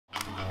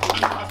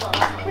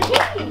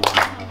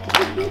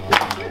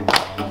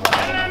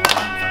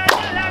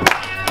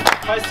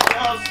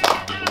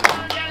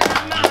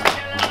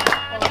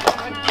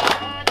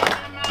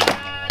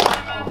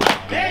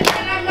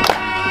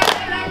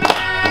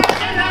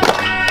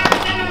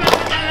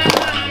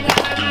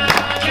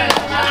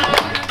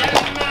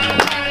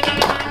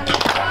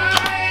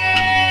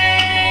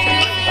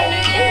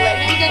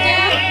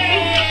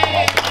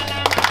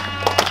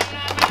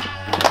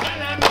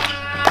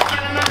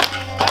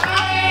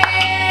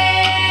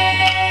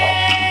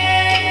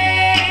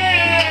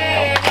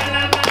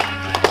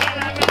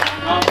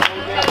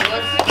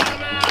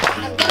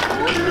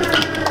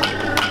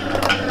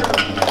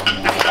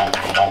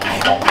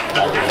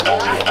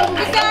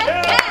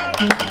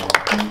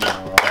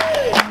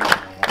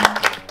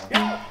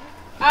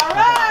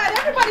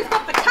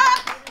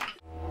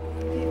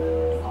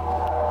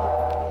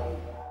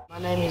My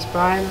name is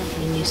Brian,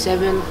 I'm in Year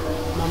 7,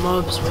 my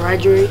mob's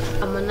Druitt.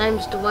 My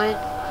name's Druitt,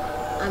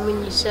 I'm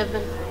in Year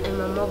 7 and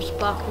my mob's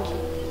Parkinson.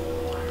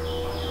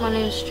 My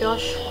name's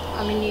Josh,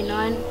 I'm in Year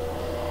 9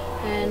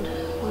 and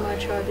my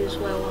tribe is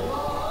Well.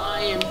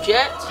 I am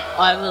Jet,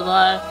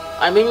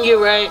 I'm in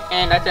Year 8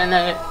 and I don't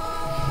know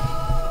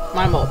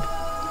my mob.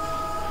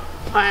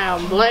 I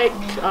am Blake,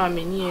 I'm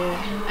in Year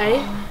 8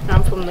 and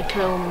I'm from the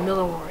Colonel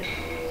Miller Ward.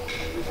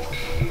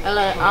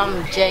 Hello,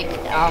 I'm Jake,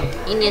 I'm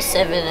in Year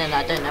 7 and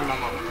I don't know my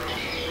mom.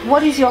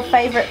 What is your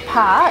favourite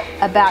part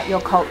about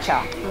your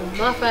culture?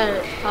 My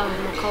favourite part of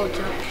my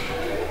culture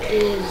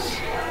is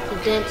the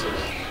dances.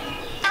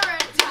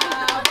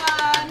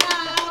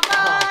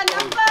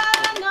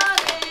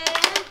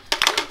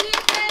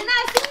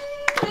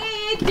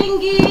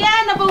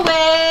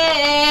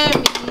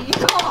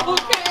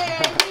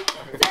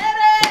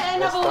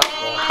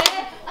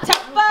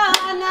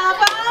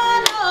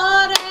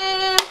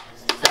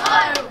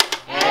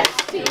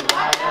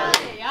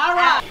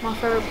 My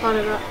favourite part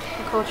about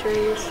the culture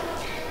is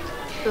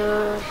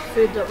the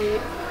food that we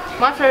eat.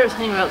 My favourite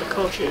thing about the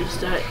culture is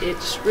that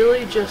it's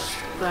really just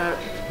that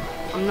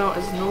I'm not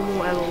as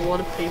normal as a lot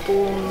of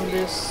people in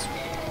this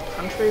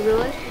country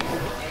really,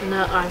 and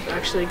that I've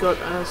actually got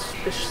a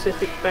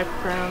specific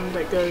background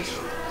that goes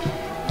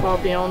far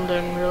beyond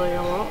and really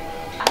a lot.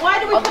 Why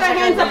do we put our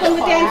hands up when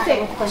we're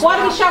dancing? Why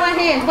do we show our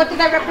hands? What do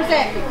they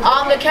represent?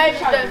 The caves,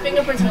 the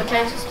fingerprints of the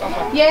caves and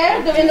stuff.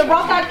 Yeah, in the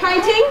rock art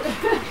painting.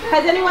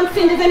 Has anyone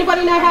seen, does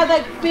anybody know how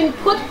they've been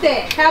put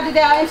there? How did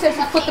our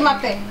ancestors put them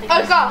up there?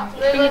 Ochre,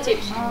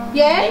 fingertips.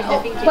 Yeah,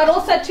 but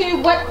also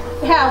too,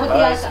 how with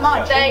the ochre?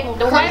 They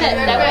wet it,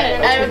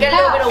 and we get a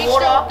little bit of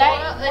water.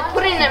 They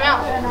put it in their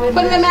mouth.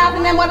 Put it in their mouth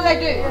and then what do?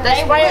 They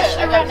spray it,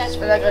 that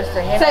goes to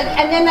the hand. So,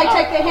 and then they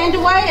take their hand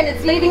away and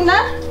it's leaving the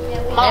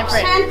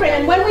handprint.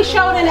 And when we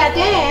show it in our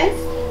dance,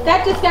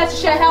 that just goes to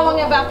show how long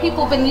have our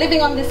people been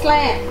living on this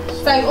land.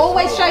 So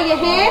always show your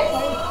hands.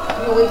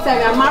 We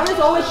say our mothers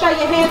always show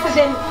your hands, so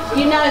then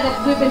you know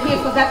that we've been here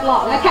for that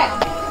long. Okay.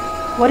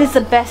 What is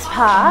the best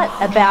part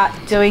about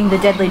doing the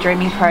Deadly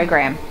Dreaming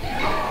program?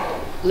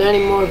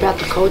 Learning more about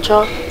the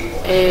culture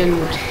and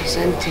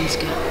sentence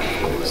game,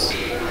 of course.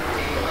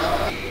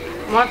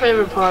 My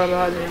favourite part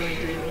about Deadly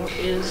Dreaming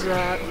is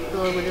that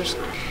really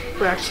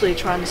we're actually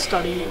trying to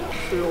study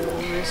through all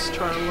of this,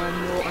 trying to learn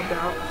more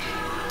about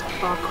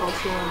our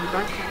culture and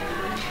background.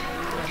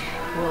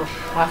 Well,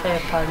 my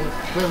favourite part of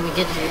when we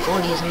get to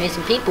record all these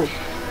amazing people.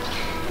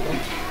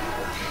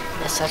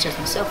 That's such as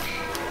myself.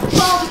 5,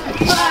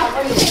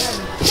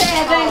 6,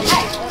 7, 8.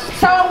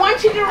 So I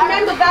want you to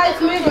remember those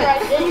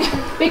movements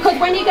because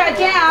when you go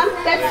down,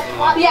 that's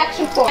the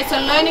action force. So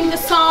learning the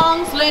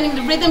songs, learning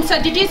the rhythm. So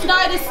did you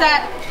notice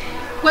that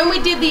when we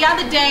did the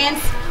other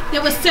dance,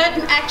 there were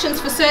certain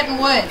actions for certain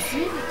words.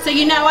 So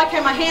you know,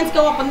 okay, my hands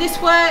go up on this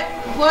word,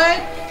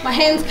 my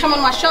hands come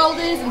on my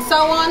shoulders and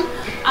so on.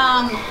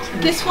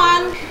 This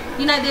one,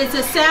 you know, there's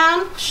a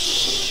sound,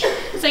 shh,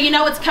 so you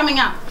know it's coming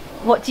up.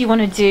 What do you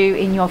want to do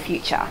in your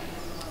future?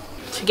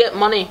 To get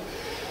money.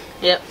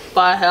 Yep,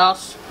 buy a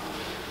house,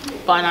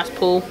 buy a nice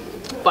pool,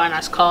 buy a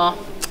nice car,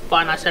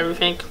 buy a nice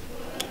everything.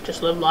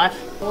 Just live life.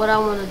 What I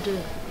want to do,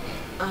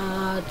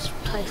 just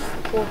play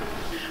football.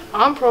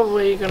 I'm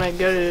probably going to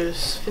go to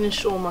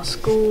finish all my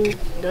school,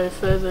 go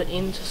further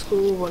into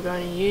school, we're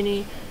going to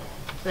uni,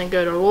 then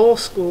go to law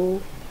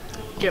school,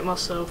 get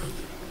myself,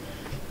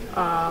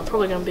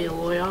 probably going to be a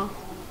lawyer,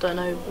 don't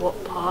know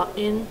what part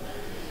in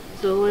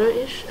the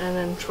lawyer-ish, and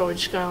then probably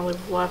just going to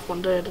live life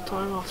one day at a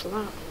time after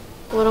that.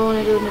 What I want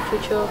to do in the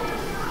future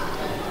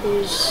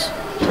is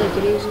take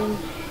it easy,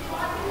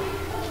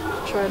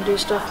 try and do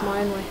stuff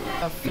my own way.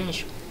 I'll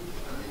finish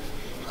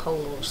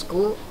whole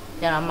school,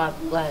 then I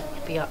might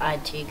like be an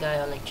IT guy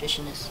or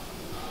electricianist.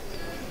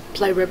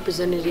 Play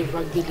representative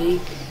rugby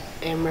league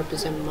and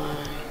represent my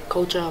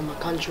culture, my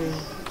country,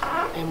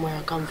 and where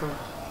I come from.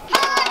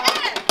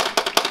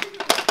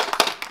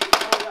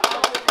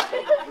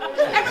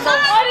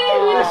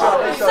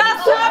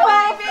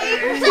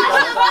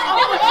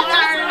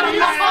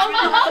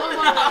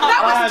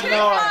 That was too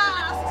far.